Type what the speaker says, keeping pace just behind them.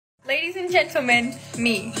Ladies and gentlemen,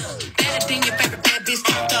 me. Bad thing you better bad this.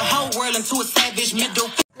 The whole world into a savage middle.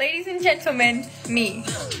 Ladies and gentlemen, me.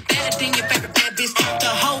 Bad thing you better bad this. The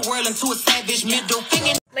whole world into a savage middle.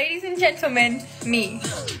 Ladies and gentlemen, me.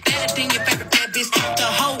 Bad thing you better bad this. The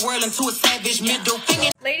whole world into a savage middle.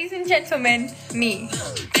 Ladies and gentlemen, me.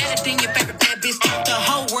 Bad thing you better bad this. The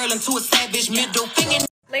whole world into a savage middle.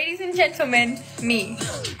 Ladies and gentlemen, me.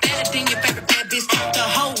 Bad thing you better bad this. The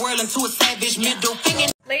whole world into a savage middle.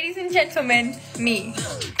 Ladies and gentlemen, me.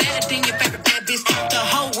 Bad thing you better bad this. The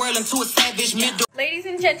whole world into a savage middle. Ladies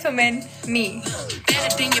and gentlemen, me.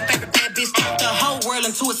 Bad thing you better bad this. The whole world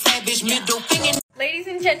into a savage middle. Ladies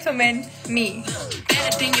and gentlemen, me.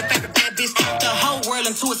 Bad thing you better bad this. The whole world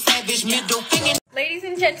into a savage middle. Ladies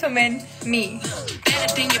and gentlemen, me.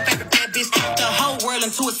 Bad thing you better bad this. The whole world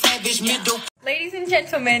into a savage middle. Ladies and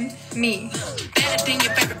gentlemen, me. Bad thing you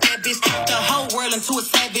better bad this. The whole world into a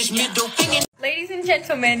savage middle. Ladies and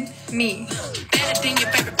gentlemen, me. Bad thing you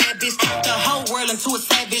better bad this. The whole world into a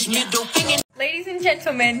savage middle. Ladies and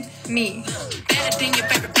gentlemen, me. Bad thing you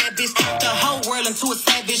better bad this. The whole world into a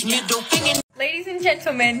savage middle. Ladies and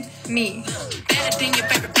gentlemen, me. Bad thing you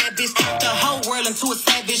better bad this. The whole world into a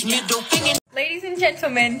savage middle. Ladies and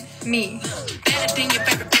gentlemen, me. Bad thing you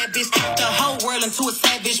better bad this. The whole world into a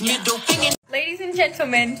savage middle. Ladies and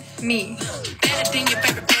gentlemen, me. Bad thing you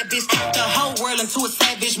better bad this. The whole world into a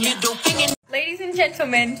savage middle. Ladies and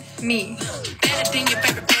gentlemen, me. Bad thing you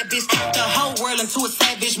better bad this. The whole world into a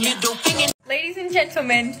savage middle. Ladies and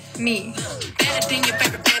gentlemen, me. Bad thing you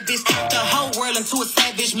better bad this. The whole world into a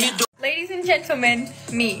savage middle. Ladies and gentlemen,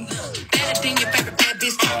 me. Bad thing you better bad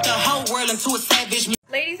this. The whole world into a savage middle.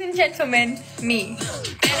 Ladies and gentlemen, me.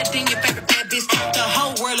 Bad thing you better bad this. The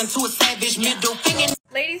whole world into a savage middle.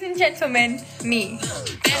 Ladies and gentlemen, me.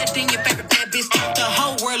 Bad thing you better bad this. The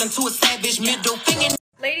whole world into a savage middle.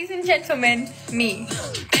 Ladies and gentlemen, me.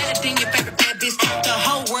 Bad thing you better bad this. The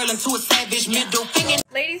whole world into a savage middle.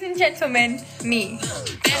 Ladies and gentlemen, me.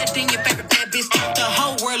 Bad thing you better bad this. The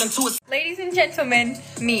whole world into a. Ladies and gentlemen,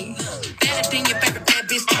 me. Bad thing you better bad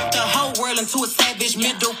this. The whole world into a savage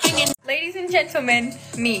middle. Ladies and gentlemen,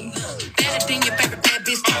 me. Bad thing you better bad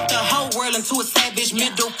this. The whole world into a savage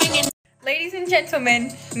middle. Ladies and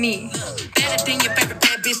gentlemen, me. Bad thing you better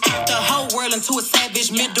bad this. The whole world into a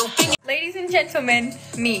savage middle. Ladies and gentlemen,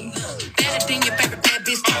 me. Bad thing you better bad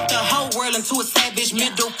this. The whole world into a savage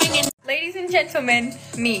middle. Ladies and gentlemen,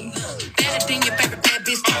 me. Bad thing you better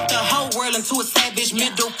bad this. The whole world into a savage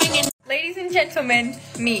middle. Ladies and gentlemen,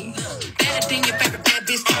 me. Bad thing you better bad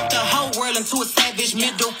this. The whole world into a savage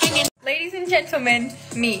middle. Ladies and gentlemen,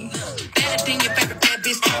 me. Bad thing you better bad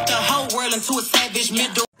this. The whole world into a savage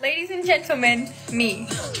middle. Ladies and gentlemen, me.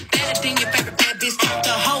 Bad thing you better bad this. The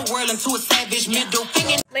whole world into a savage middle.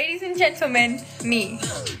 Ladies and gentlemen, me.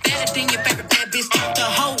 Bad thing you better bad this. The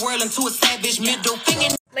whole world into a savage middle.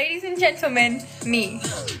 Ladies and gentlemen, me.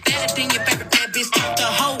 Bad thing you better bad this. The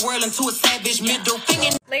whole world into a savage middle.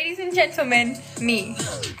 Ladies and gentlemen, me.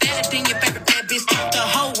 Bad thing you better bad this. The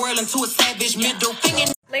whole world into a savage middle.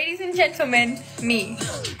 Ladies and gentlemen, me.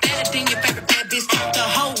 Bad thing you better bad this. The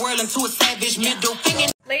whole world into a savage middle.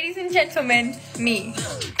 Ladies and gentlemen, me.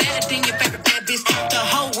 Bad thing you better bad this. The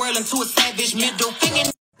whole world into a savage middle.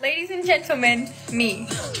 Ladies and gentlemen, me.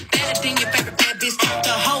 Bad thing you better bad this. The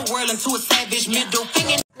whole world into a savage middle.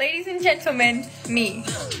 Ladies and gentlemen, me.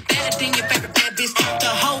 Bad thing you better bad this.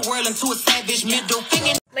 The whole world into a savage middle.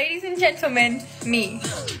 Ladies and gentlemen, me.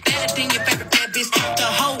 Bad thing you better bad this. The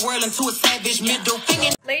whole world into a savage middle.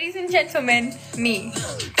 Ladies and gentlemen, me.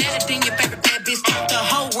 Bad thing you better bad this. The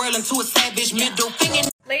whole world into a savage middle.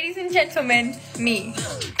 Ladies and gentlemen, me.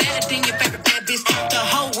 Bad thing you better bad this. The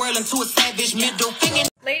whole world into a savage middle.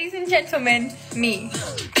 Ladies and gentlemen, me.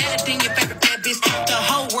 Bad thing you better bad this. The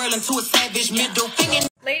whole world into a savage middle.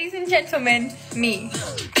 Ladies and gentlemen, me.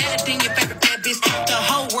 Bad thing you better bad this. The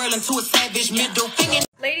whole world into a savage middle.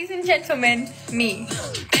 Ladies and gentlemen, me.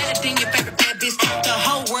 Bad thing you better bad this. The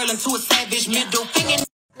whole world into a savage middle.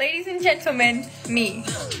 Ladies and gentlemen, me.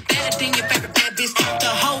 Bad thing you better bad this.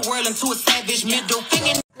 The whole world into a savage middle.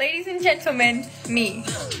 Ladies and gentlemen, me.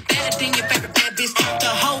 Bad thing you better bad this. The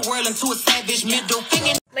whole world into a savage middle.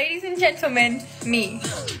 Ladies and gentlemen, me.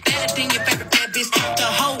 Bad thing you better bad this. The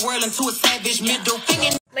whole world into a savage middle.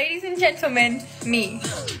 Ladies and gentlemen, me.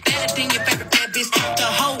 Bad thing you better bad this. The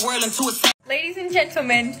whole world into a savage. Ladies and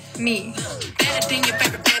gentlemen, me. Bad thing you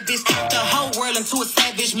better bad this. The whole world into a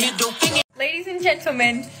savage middle. Ladies and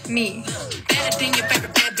gentlemen, me. Bad thing you better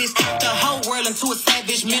bad this. The whole world into a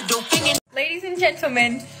savage middle. Ladies and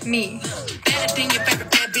gentlemen, me. Bad thing you better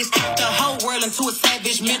bad this. The whole world into a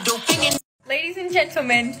savage middle. Ladies and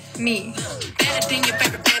gentlemen, me. Bad thing you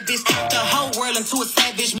better bad this. The whole world into a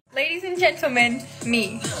savage. Ladies Ladies and gentlemen,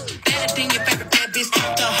 me. Better than your favorite bad bitch.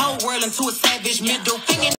 The whole world into a savage middle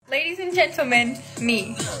finger. Ladies and gentlemen,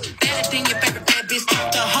 me. Better than your favorite bad bitch.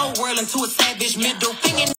 The whole world into a savage middle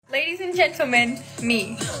finger. Ladies and gentlemen,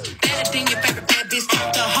 me. Better than your favorite bad bitch.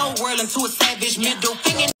 The whole world into a savage middle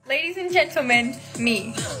finger. Ladies and gentlemen,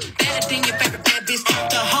 me. Better than your favorite bad bitch.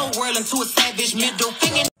 The whole world into a savage middle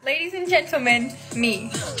finger. Ladies and gentlemen, me.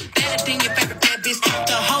 Better than your favorite bad bitch.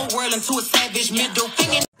 The whole world into a savage middle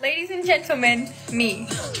finger. Ladies and gentlemen, me.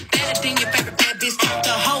 Better than your favorite bad bitch. The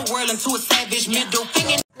whole world into a savage middle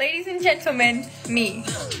finger. Ladies and gentlemen, me.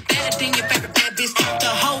 Better than your favorite bad bitch. The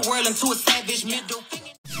whole world into a savage middle finger.